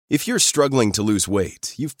If you're struggling to lose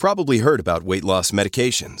weight, you've probably heard about weight loss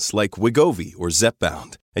medications like Wegovy or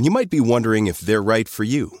Zepbound, and you might be wondering if they're right for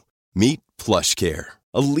you. Meet PlushCare,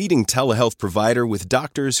 a leading telehealth provider with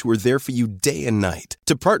doctors who are there for you day and night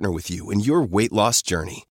to partner with you in your weight loss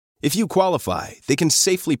journey. If you qualify, they can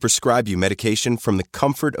safely prescribe you medication from the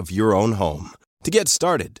comfort of your own home. To get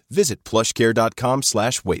started, visit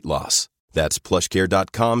plushcare.com/weightloss. That's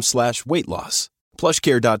plushcare.com/weightloss.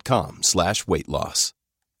 plushcare.com/weightloss.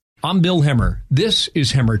 I'm Bill Hemmer. This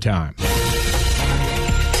is Hemmer Time.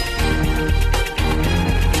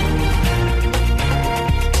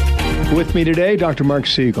 With me today, Dr. Mark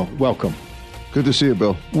Siegel. Welcome. Good to see you,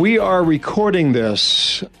 Bill. We are recording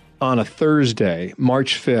this on a Thursday,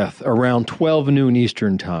 March 5th, around 12 noon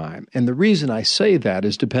Eastern Time. And the reason I say that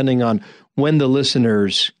is depending on when the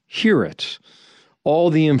listeners hear it,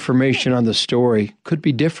 all the information on the story could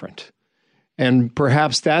be different. And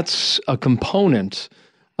perhaps that's a component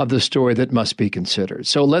of the story that must be considered.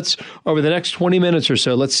 So over the next 20 minutes or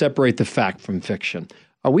so, let's separate the fact from fiction.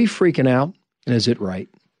 Are we freaking out? And is it right?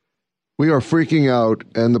 We are freaking out,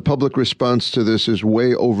 and the public response to this is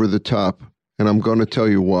way over the top, and I'm going to tell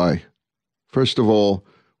you why. First of all,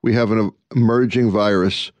 we have an emerging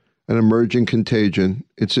virus, an emerging contagion.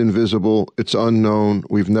 It's invisible. It's unknown.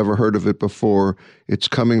 We've never heard of it before. It's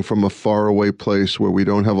coming from a faraway place where we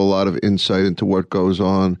don't have a lot of insight into what goes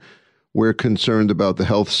on. We're concerned about the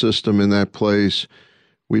health system in that place.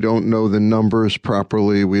 We don't know the numbers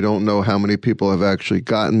properly. We don't know how many people have actually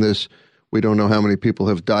gotten this. We don't know how many people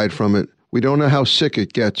have died from it. We don't know how sick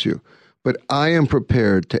it gets you. But I am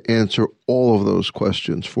prepared to answer all of those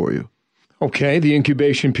questions for you. Okay, the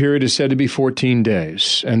incubation period is said to be 14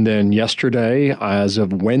 days. And then yesterday, as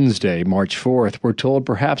of Wednesday, March 4th, we're told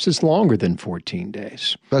perhaps it's longer than 14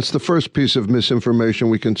 days. That's the first piece of misinformation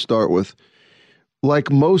we can start with.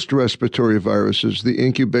 Like most respiratory viruses, the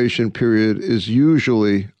incubation period is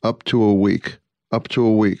usually up to a week.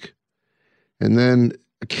 And then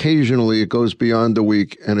occasionally it goes beyond a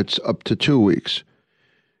week and it's up to 2 weeks.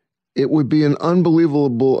 It would be an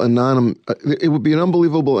unbelievable anomaly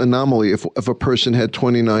if a person had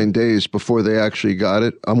 29 days before they actually got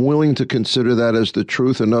it. I'm willing to consider that as the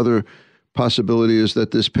truth. Another possibility is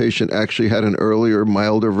that this patient actually had an earlier,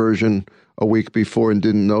 milder version a week before and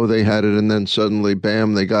didn't know they had it, and then suddenly,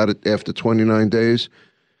 bam, they got it after 29 days.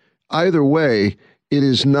 Either way, it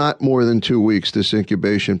is not more than 2 weeks, this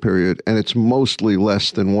incubation period, and it's mostly less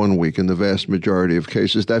than 1 week in the vast majority of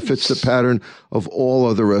cases. That fits the pattern of all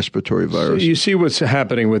other respiratory viruses. So you see what's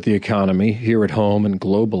happening with the economy here at home and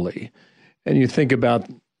globally, and you think about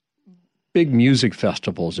big music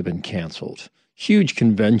festivals have been canceled. Huge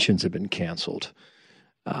conventions have been canceled.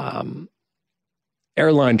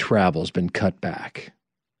 Airline travel has been cut back.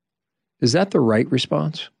 Is that the right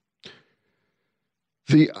response?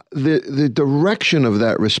 The direction of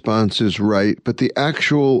that response is right, but the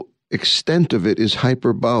actual extent of it is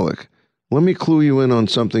hyperbolic. Let me clue you in on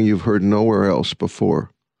something you've heard nowhere else before.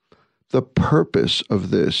 The purpose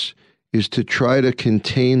of this is to try to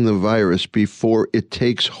contain the virus before it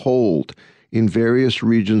takes hold in various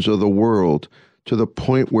regions of the world to the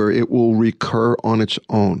point where it will recur on its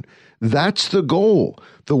own. That's the goal.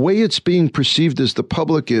 The way it's being perceived as the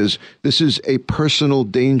public is, this is a personal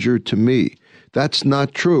danger to me. That's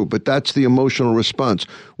not true, but that's the emotional response.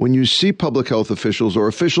 When you see public health officials or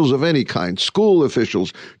officials of any kind, school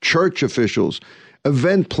officials, church officials,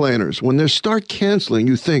 event planners, when they start canceling,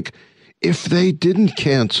 you think, if they didn't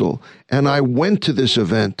cancel and I went to this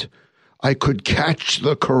event, I could catch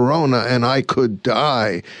the corona and I could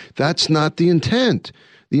die. That's not the intent.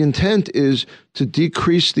 The intent is to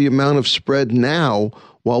decrease the amount of spread now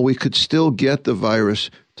while we could still get the virus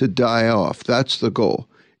to die off. That's the goal.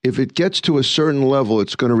 If it gets to a certain level,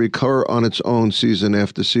 it's going to recur on its own season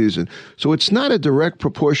after season. So it's not a direct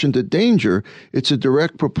proportion to danger. It's a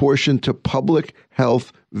direct proportion to public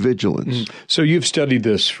health vigilance. So you've studied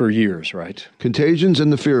this for years, right? Contagions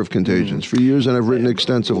and the fear of contagions for years, and I've written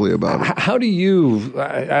extensively about it. How do you,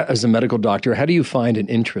 as a medical doctor, how do you find an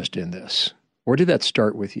interest in this? Where did that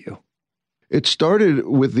start with you? It started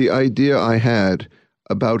with the idea I had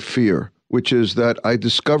about fear, which is that I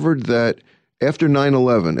discovered that after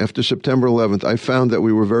 9/11, after September 11th, I found that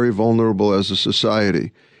we were very vulnerable as a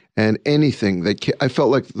society. And anything that I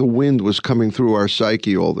felt like the wind was coming through our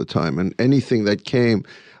psyche all the time. And anything that came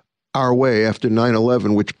our way after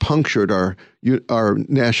 9/11, which punctured our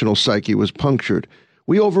national psyche, was punctured.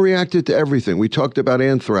 We overreacted to everything. We talked about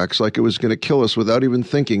anthrax like it was going to kill us without even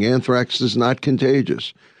thinking. Anthrax is not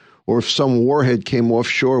contagious. Or if some warhead came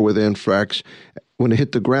offshore with anthrax, when it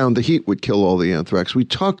hit the ground, the heat would kill all the anthrax. We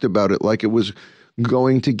talked about it like it was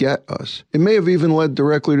going to get us. It may have even led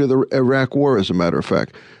directly to the Iraq War, as a matter of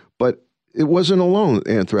fact. But it wasn't alone,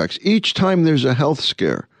 anthrax. Each time there's a health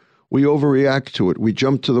scare, we overreact to it. We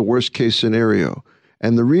jump to the worst case scenario.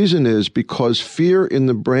 And the reason is because fear in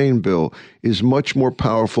the brain, Bill, is much more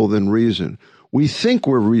powerful than reason. We think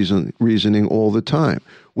we're reasoning all the time.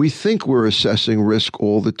 We think we're assessing risk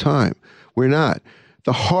all the time. We're not.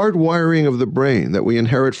 The hardwiring of the brain that we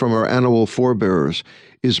inherit from our animal forebears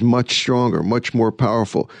is much stronger, much more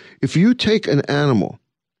powerful. If you take an animal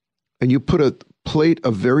and you put a plate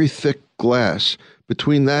of very thick glass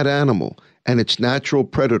between that animal and its natural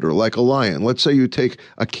predator, like a lion. Let's say you take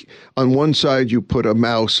on one side you put a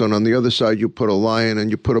mouse, and on the other side you put a lion, and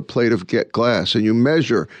you put a plate of glass, and you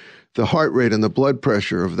measure the heart rate and the blood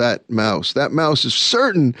pressure of that mouse. That mouse is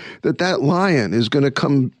certain that that lion is going to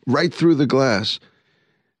come right through the glass.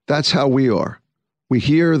 That's how we are. We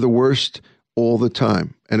hear the worst all the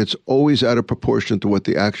time, and it's always out of proportion to what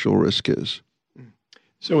the actual risk is.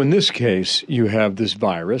 So in this case, you have this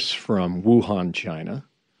virus from Wuhan, China.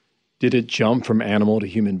 Did it jump from animal to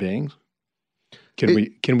human beings?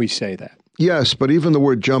 Can we say that? Yes, but even the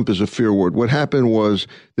word jump is a fear word. What happened was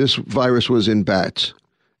this virus was in bats.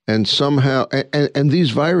 And somehow, and these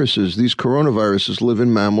viruses, these coronaviruses, live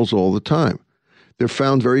in mammals all the time. They're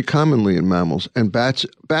found very commonly in mammals. And bats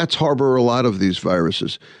harbor a lot of these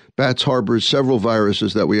viruses. Bats harbor several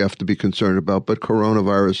viruses that we have to be concerned about, but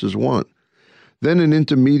coronavirus is one. Then an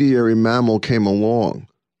intermediary mammal came along,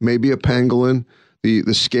 maybe a pangolin,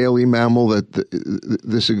 the scaly mammal,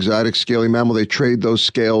 this exotic scaly mammal. They trade those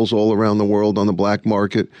scales all around the world on the black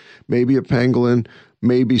market. Maybe a pangolin,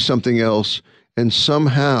 maybe something else. And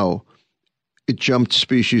somehow it jumped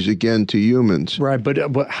species again to humans. Right,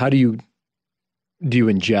 but how do you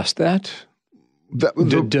ingest that?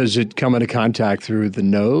 Does it come into contact through the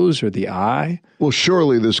nose or the eye? Well,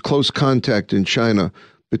 surely there's close contact in China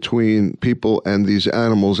between people and these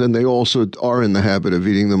animals, and they also are in the habit of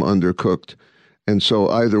eating them undercooked. And so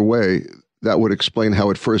either way, that would explain how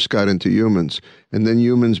it first got into humans, and then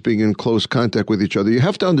humans being in close contact with each other. You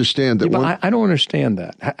have to understand that. I don't understand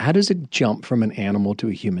that. How does it jump from an animal to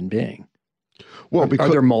a human being? Well, are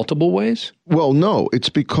there multiple ways? Well, no. It's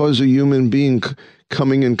because a human being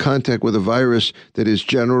coming in contact with a virus that is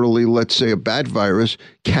generally, let's say, a bat virus,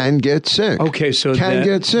 can get sick. Okay, so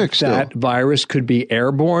get sick still. That virus could be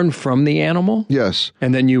airborne from the animal? Yes.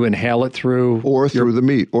 And then you inhale it through? Or through the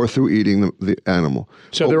meat, or through eating the animal.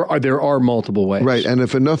 So there are multiple ways. Right, and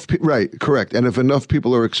if enough correct. And if enough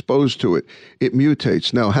people are exposed to it, it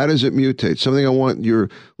mutates. Now, how does it mutate? Something I want your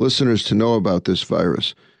listeners to know about this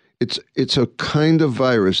virus. It's a kind of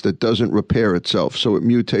virus that doesn't repair itself, so it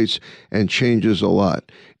mutates and changes a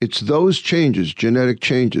lot. It's those changes, genetic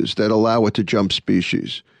changes, that allow it to jump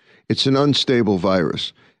species. It's an unstable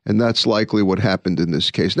virus, and that's likely what happened in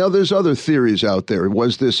this case. Now, there's other theories out there.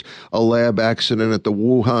 Was this a lab accident at the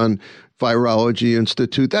Wuhan Virology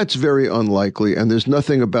Institute? That's very unlikely, and there's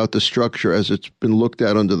nothing about the structure as it's been looked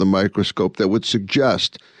at under the microscope that would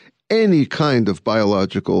suggest any kind of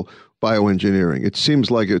biological bioengineering. It seems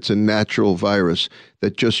like it's a natural virus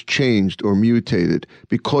that just changed or mutated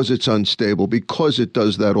because it's unstable, because it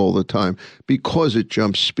does that all the time, because it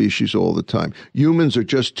jumps species all the time. Humans are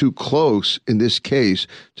just too close, in this case,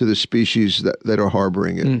 to the species that are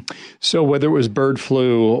harboring it. So whether it was bird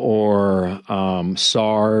flu or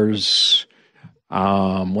SARS,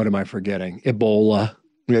 what am I forgetting? Ebola.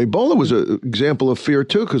 Yeah, Ebola was an example of fear,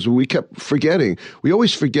 too, because we kept forgetting. We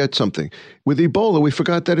always forget something. With Ebola, we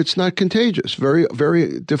forgot that it's not contagious, very,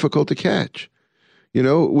 very difficult to catch. You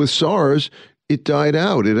know, with SARS, it died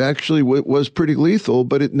out. It actually was pretty lethal,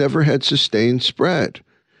 but it never had sustained spread.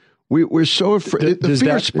 We're so afraid.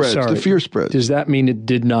 The fear spreads. Does that mean it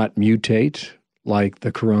did not mutate like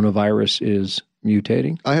the coronavirus is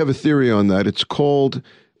mutating? I have a theory on that.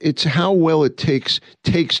 It's how well it takes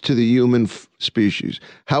to the human species.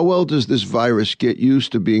 How well does this virus get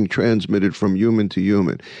used to being transmitted from human to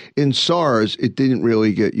human? In SARS, it didn't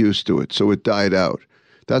really get used to it, so it died out.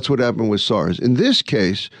 That's what happened with SARS. In this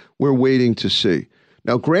case, we're waiting to see.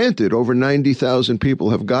 Now, granted, over 90,000 people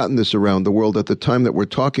have gotten this around the world at the time that we're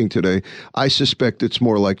talking today. I suspect it's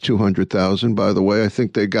more like 200,000, by the way. I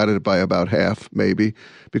think they got it by about half, maybe.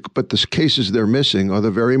 But the cases they're missing are the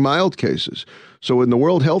very mild cases. So when the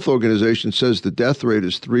World Health Organization says the death rate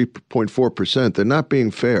is 3.4%, they're not being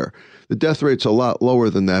fair. The death rate's a lot lower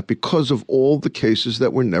than that because of all the cases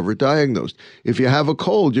that were never diagnosed. If you have a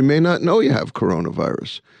cold, you may not know you have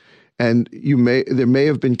coronavirus. And there may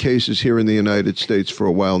have been cases here in the United States for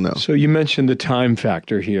a while now. So you mentioned the time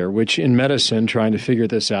factor here, which in medicine, trying to figure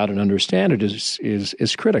this out and understand it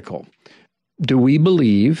is critical. Do we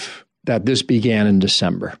believe that this began in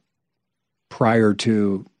December, prior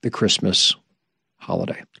to the Christmas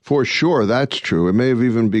holiday. For sure, that's true. It may have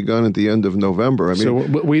even begun at the end of November. I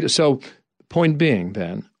mean, so point being,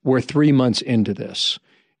 then, we're 3 months into this.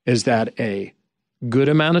 Is that a good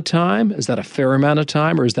amount of time? Is that a fair amount of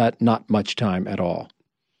time, or is that not much time at all?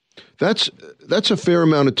 That's a fair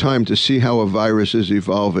amount of time to see how a virus is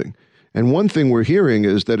evolving. And one thing we're hearing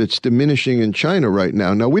is that it's diminishing in China right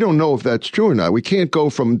now. Now, we don't know if that's true or not. We can't go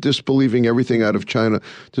from disbelieving everything out of China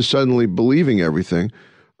to suddenly believing everything.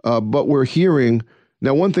 But we're hearing...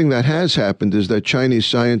 Now, one thing that has happened is that Chinese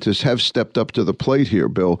scientists have stepped up to the plate here,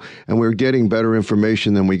 Bill, and we're getting better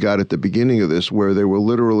information than we got at the beginning of this, where they were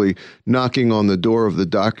literally knocking on the door of the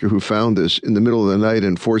doctor who found this in the middle of the night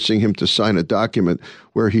and forcing him to sign a document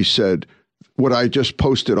where he said, what I just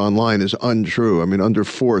posted online is untrue. I mean, under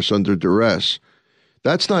force, under duress.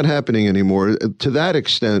 That's not happening anymore. To that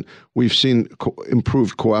extent, we've seen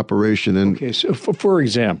improved cooperation. Okay, so for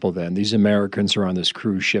example, then, these Americans are on this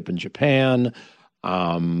cruise ship in Japan.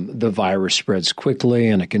 The virus spreads quickly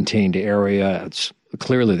in a contained area. It's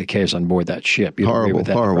clearly the case on board that ship. You agree with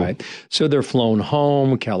that, right? So they're flown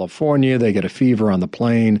home, California. They get a fever on the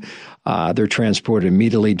plane. They're transported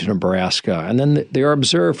immediately to Nebraska. And then they are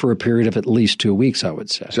observed for a period of at least 2 weeks, I would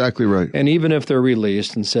say. Exactly right. And even if they're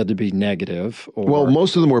released and said to be negative. Well,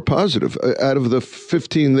 most of them were positive. Out of the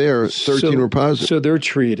 15 there, 13 were positive. So they're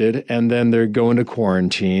treated, and then they're going to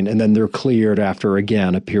quarantine, and then they're cleared after,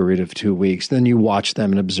 again, a period of 2 weeks. Then you watch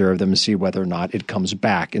them and observe them and see whether or not it comes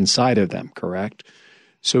back inside of them, correct?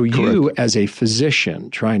 So you, Correct. as a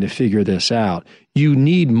physician trying to figure this out, you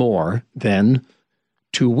need more than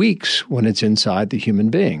 2 weeks when it's inside the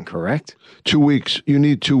human being, correct? 2 weeks. You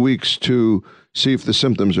need 2 weeks to see if the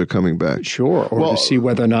symptoms are coming back. Sure. Or to see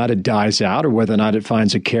whether or not it dies out, or whether or not it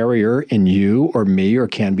finds a carrier in you or me, or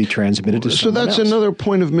can be transmitted to someone else. So that's another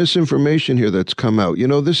point of misinformation here that's come out. You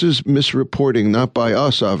know, this is misreporting, not by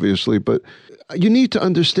us, obviously, but you need to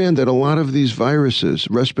understand that a lot of these viruses,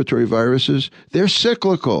 respiratory viruses, they're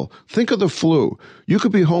cyclical. Think of the flu. You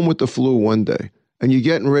could be home with the flu one day, and you're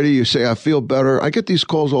getting ready. You say, I feel better. I get these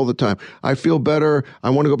calls all the time. I feel better.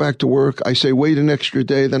 I want to go back to work. I say, wait an extra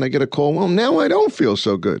day. Then I get a call. Well, now I don't feel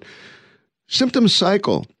so good. Symptoms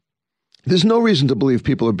cycle. There's no reason to believe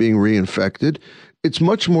people are being reinfected. It's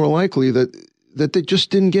much more likely that they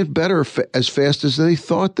just didn't get better as fast as they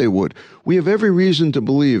thought they would. We have every reason to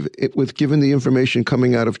believe it, given the information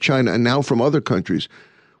coming out of China and now from other countries.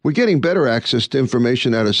 We're getting better access to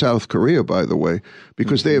information out of South Korea, by the way,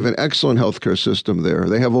 because they have an excellent healthcare system there.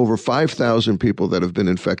 They have over 5,000 people that have been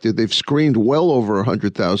infected. They've screened well over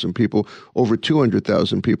 100,000 people, over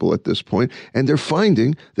 200,000 people at this point, and they're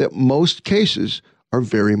finding that most cases are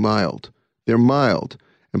very mild. They're mild,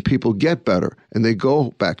 and people get better, and they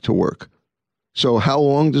go back to work. So how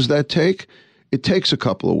long does that take? It takes a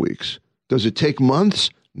couple of weeks. Does it take months?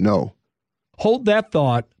 No. Hold that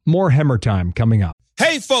thought. More Hemmer Time coming up.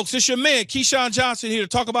 Hey, folks, it's your man, Keyshawn Johnson, here to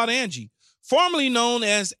talk about Angie, formerly known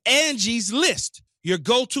as Angie's List, your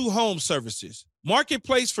go-to home services.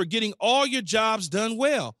 Marketplace for getting all your jobs done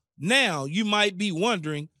well. Now, you might be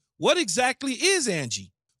wondering, what exactly is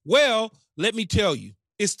Angie? Well, let me tell you.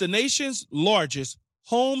 It's the nation's largest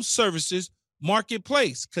home services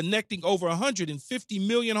marketplace, connecting over 150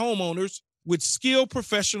 million homeowners with skilled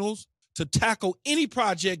professionals to tackle any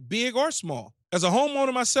project, big or small. As a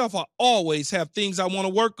homeowner myself, I always have things I want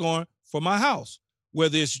to work on for my house,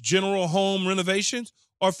 whether it's general home renovations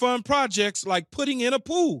or fun projects like putting in a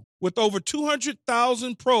pool. With over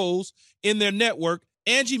 200,000 pros in their network,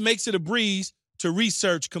 Angie makes it a breeze to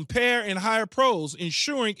research, compare, and hire pros,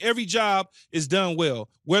 ensuring every job is done well.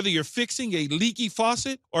 Whether you're fixing a leaky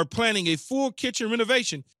faucet or planning a full kitchen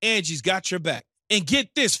renovation, Angie's got your back. And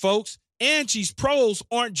get this, folks, Angie's pros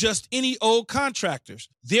aren't just any old contractors.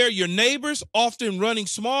 They're your neighbors, often running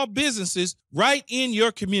small businesses right in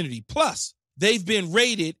your community. Plus, they've been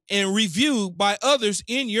rated and reviewed by others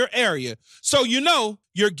in your area, so you know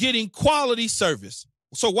you're getting quality service.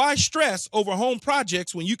 So why stress over home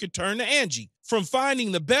projects when you can turn to Angie? From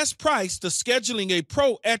finding the best price to scheduling a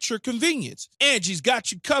pro at your convenience, Angie's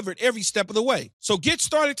got you covered every step of the way. So get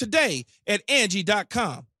started today at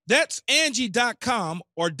Angie.com. That's Angie.com,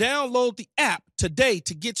 or download the app today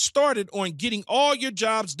to get started on getting all your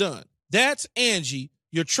jobs done. That's Angie,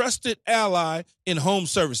 your trusted ally in home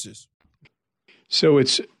services. So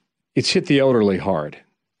it's hit the elderly hard.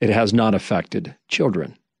 It has not affected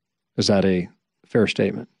children. Is that a fair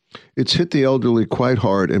statement? It's hit the elderly quite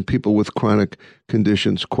hard and people with chronic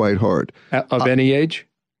conditions quite hard. Of any age?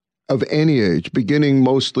 Of any age, beginning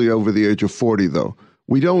mostly over the age of 40, though.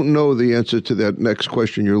 We don't know the answer to that next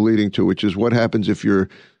question you're leading to, which is what happens if you're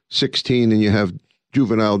 16 and you have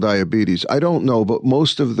juvenile diabetes. I don't know, but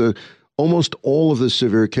almost all of the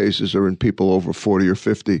severe cases are in people over 40 or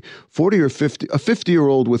 50. 40 or 50, a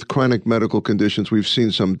 50-year-old with chronic medical conditions, we've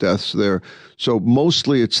seen some deaths there. So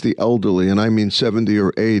mostly it's the elderly, and I mean 70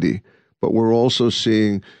 or 80. But we're also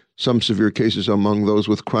seeing some severe cases among those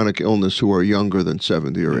with chronic illness who are younger than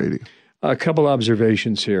 70 or 80. A couple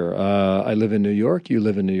observations here. I live in New York. You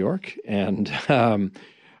live in New York. And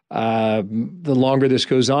the longer this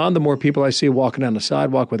goes on, the more people I see walking down the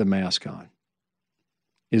sidewalk with a mask on.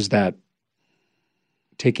 Is that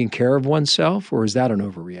taking care of oneself, or is that an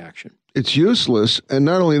overreaction? It's useless. And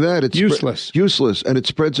not only that, it's useless. Useless. And it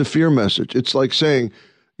spreads a fear message. It's like saying,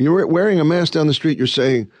 you're wearing a mask down the street, you're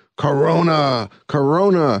saying, Corona,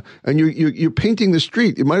 Corona, and you're painting the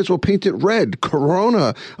street. You might as well paint it red,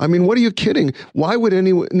 Corona. I mean, what are you kidding? Why would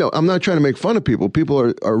anyone? No, I'm not trying to make fun of people.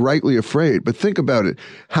 People are rightly afraid. But think about it.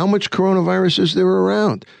 How much coronavirus is there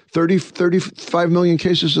around? 35 million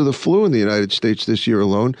cases of the flu in the United States this year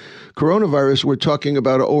alone. Coronavirus, we're talking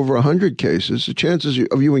about over 100 cases. The chances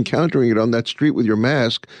of you encountering it on that street with your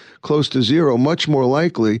mask, close to zero. Much more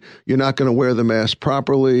likely, you're not going to wear the mask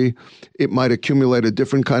properly. It might accumulate a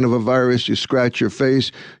different kind of a virus. You scratch your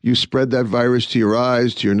face. You spread that virus to your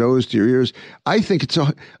eyes, to your nose, to your ears. I think it's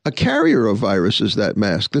a carrier of viruses, that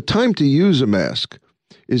mask. The time to use a mask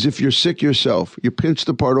is if you're sick yourself. You pinch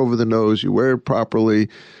the part over the nose. You wear it properly.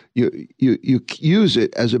 You use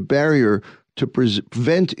it as a barrier to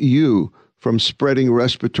prevent you from spreading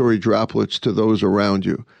respiratory droplets to those around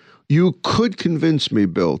you. You could convince me,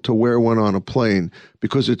 Bill, to wear one on a plane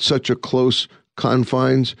because it's such a close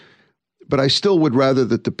confines, but I still would rather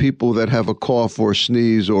that the people that have a cough or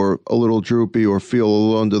sneeze or a little droopy or feel a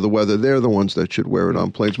little under the weather, they're the ones that should wear it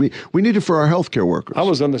on planes. We need it for our healthcare workers. I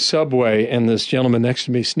was on the subway and this gentleman next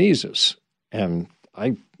to me sneezes, and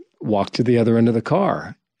I walk to the other end of the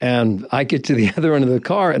car. And I get to the other end of the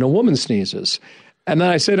car and a woman sneezes. And then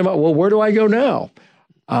I say to him, well, where do I go now?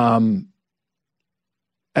 And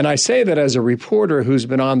I say that as a reporter who's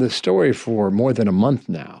been on this story for more than a month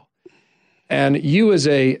now. And you as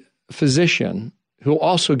a physician who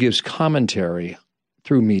also gives commentary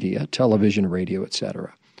through media, television, radio, et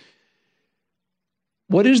cetera.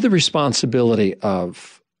 What is the responsibility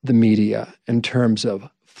of the media in terms of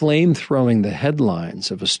flame-throwing the headlines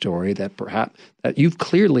of a story that perhaps that you've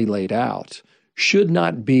clearly laid out should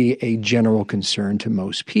not be a general concern to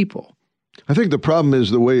most people? I think the problem is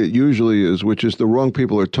the way it usually is, which is the wrong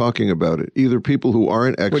people are talking about it. Either people who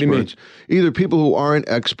aren't experts. What do you mean? Either people who aren't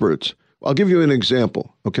experts. I'll give you an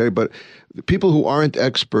example, okay? But the people who aren't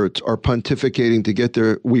experts are pontificating to get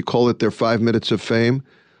we call it their 5 minutes of fame,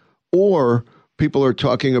 or people are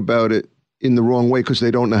talking about it in the wrong way because they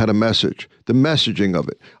don't know how to message. The messaging of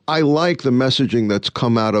it. I like the messaging that's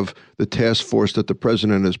come out of the task force that the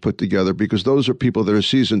president has put together because those are people that are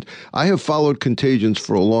seasoned. I have followed contagions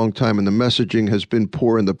for a long time, and the messaging has been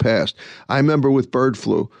poor in the past. I remember with bird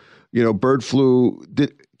flu. Bird flu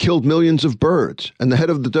killed millions of birds, and the head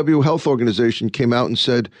of the WHO Health Organization came out and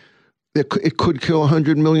said it could kill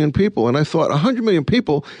 100 million people. And I thought, 100 million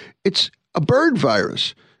people, it's a bird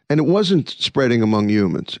virus. And it wasn't spreading among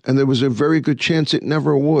humans. And there was a very good chance it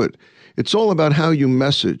never would. It's all about how you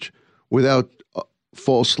message without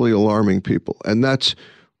falsely alarming people. And that's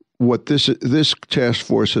what this task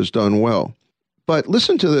force has done well. But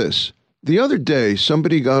listen to this. The other day,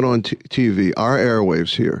 somebody got on TV, our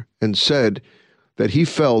airwaves here, and said that he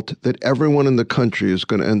felt that everyone in the country is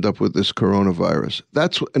going to end up with this coronavirus.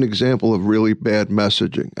 That's an example of really bad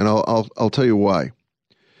messaging. And I'll tell you why.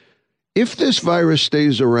 If this virus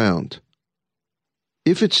stays around,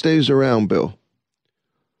 Bill,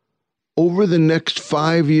 over the next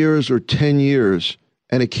 5 years or 10 years,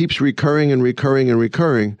 and it keeps recurring and recurring and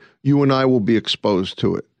recurring, you and I will be exposed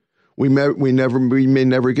to it. We may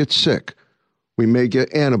never get sick. We may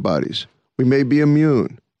get antibodies. We may be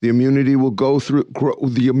immune. The immunity will grow through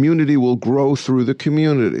the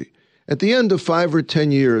community. At the end of 5 or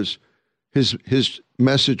 10 years, his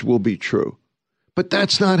message will be true. But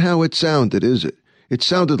that's not how it sounded, is it? It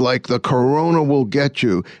sounded like the corona will get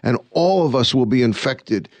you and all of us will be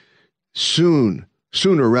infected sooner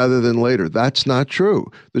rather than later. That's not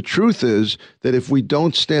true. The truth is that if we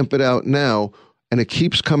don't stamp it out now and it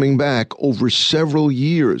keeps coming back over several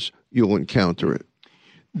years, you'll encounter it.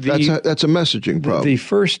 That's a messaging problem. The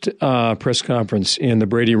first press conference in the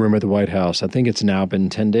Brady Room at the White House, I think it's now been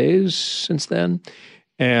 10 days since then.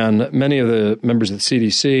 And many of the members of the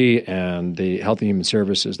CDC and the Health and Human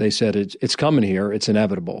Services, they said it's coming here, it's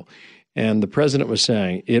inevitable. And the president was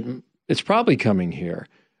saying it's probably coming here,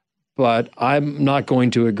 but I'm not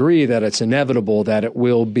going to agree that it's inevitable that it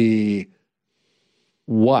will be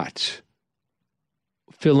what?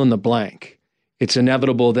 Fill in the blank. It's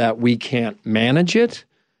inevitable that we can't manage it,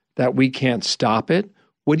 that we can't stop it.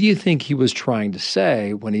 What do you think he was trying to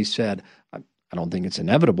say when he said, I don't think it's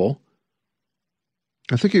inevitable?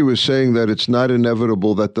 I think he was saying that it's not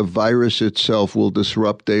inevitable that the virus itself will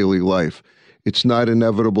disrupt daily life. It's not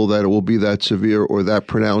inevitable that it will be that severe or that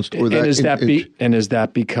pronounced or that. And is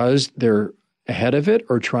that because they're ahead of it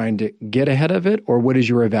or trying to get ahead of it? Or what is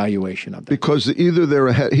your evaluation of that? Because either they're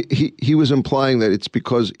ahead. He was implying that it's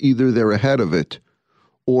because either they're ahead of it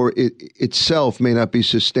or it itself may not be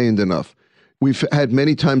sustained enough. We've had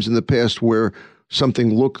many times in the past where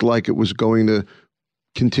something looked like it was going to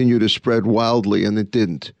continue to spread wildly and it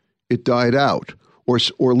didn't. It died out.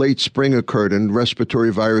 Or late spring occurred, and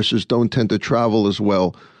respiratory viruses don't tend to travel as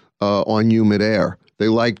well on humid air. They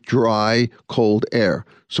like dry, cold air.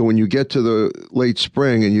 So when you get to the late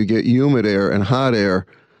spring and you get humid air and hot air,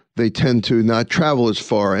 they tend to not travel as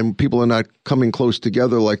far, and people are not coming close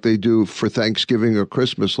together like they do for Thanksgiving or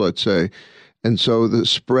Christmas, let's say. And so the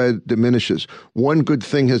spread diminishes. One good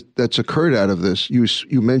thing that's occurred out of this,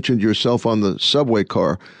 you mentioned yourself on the subway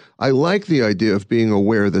car. I like the idea of being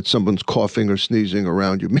aware that someone's coughing or sneezing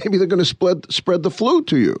around you. Maybe they're going to spread the flu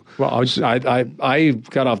to you. Well, I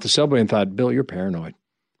got off the subway and thought, Bill, you're paranoid.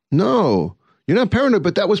 No, you're not paranoid,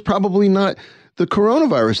 but that was probably not the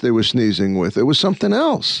coronavirus they were sneezing with. It was something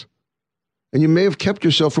else. And you may have kept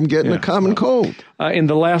yourself from getting a common cold. In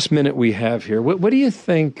the last minute we have here, what do you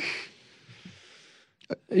think?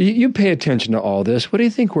 You pay attention to all this. What do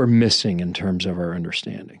you think we're missing in terms of our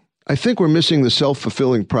understanding? I think we're missing the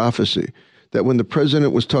self-fulfilling prophecy that when the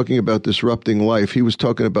president was talking about disrupting life, he was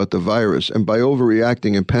talking about the virus. And by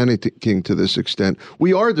overreacting and panicking to this extent,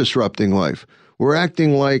 we are disrupting life. We're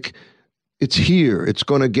acting like it's here, it's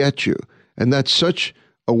going to get you. And that's such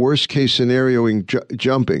a worst-case scenario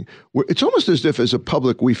jumping. It's almost as if, as a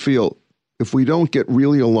public, we feel if we don't get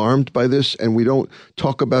really alarmed by this and we don't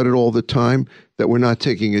talk about it all the time, that we're not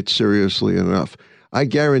taking it seriously enough. I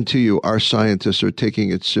guarantee you our scientists are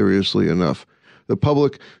taking it seriously enough. The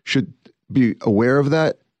public should be aware of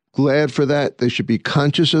that, glad for that. They should be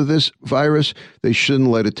conscious of this virus. They shouldn't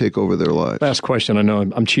let it take over their lives. Last question. I know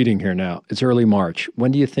I'm cheating here now. It's early March.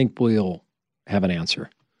 When do you think we'll have an answer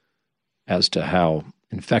as to how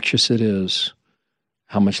infectious it is,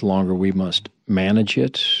 how much longer we must manage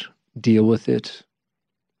it, deal with it,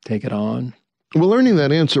 take it on? We're learning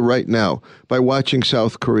that answer right now by watching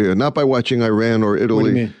South Korea, not by watching Iran or Italy. What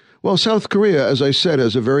do you mean? Well, South Korea, as I said,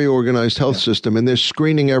 has a very organized health system, and they're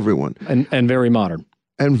screening everyone. And very modern.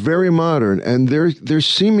 And very modern, and they're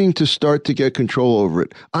seeming to start to get control over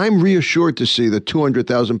it. I'm reassured to see that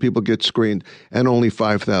 200,000 people get screened and only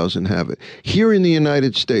 5,000 have it. Here in the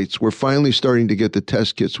United States, we're finally starting to get the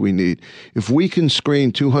test kits we need. If we can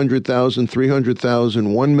screen 200,000,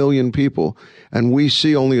 300,000, 1 million people, and we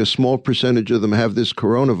see only a small percentage of them have this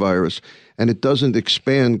coronavirus, and it doesn't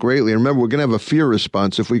expand greatly. And remember, we're going to have a fear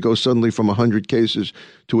response if we go suddenly from 100 cases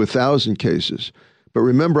to 1,000 cases. But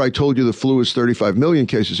remember, I told you the flu is 35 million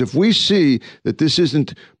cases. If we see that this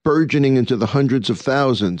isn't burgeoning into the hundreds of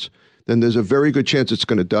thousands, then there's a very good chance it's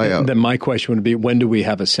going to die out. Then my question would be, when do we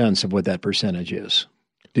have a sense of what that percentage is?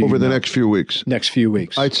 Over the next few weeks. Next few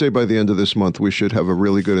weeks. I'd say by the end of this month, we should have a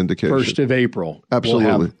really good indication. 1st of April. Absolutely.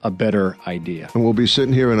 We'll have a better idea. And we'll be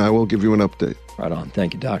sitting here and I will give you an update. Right on.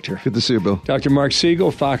 Thank you, Doctor. Good to see you, Bill. Dr. Mark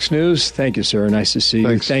Siegel, Fox News. Thank you, sir. Nice to see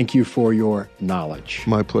Thanks. you. Thank you for your knowledge.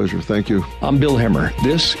 My pleasure. Thank you. I'm Bill Hemmer.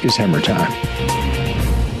 This is Hemmer Time.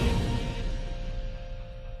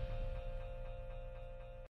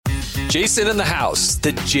 Jason in the House,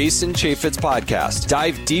 the Jason Chaffetz Podcast.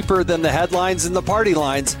 Dive deeper than the headlines and the party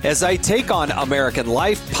lines as I take on American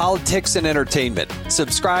life, politics, and entertainment.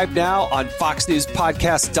 Subscribe now on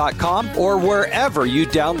FoxNewsPodcast.com or wherever you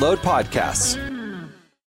download podcasts.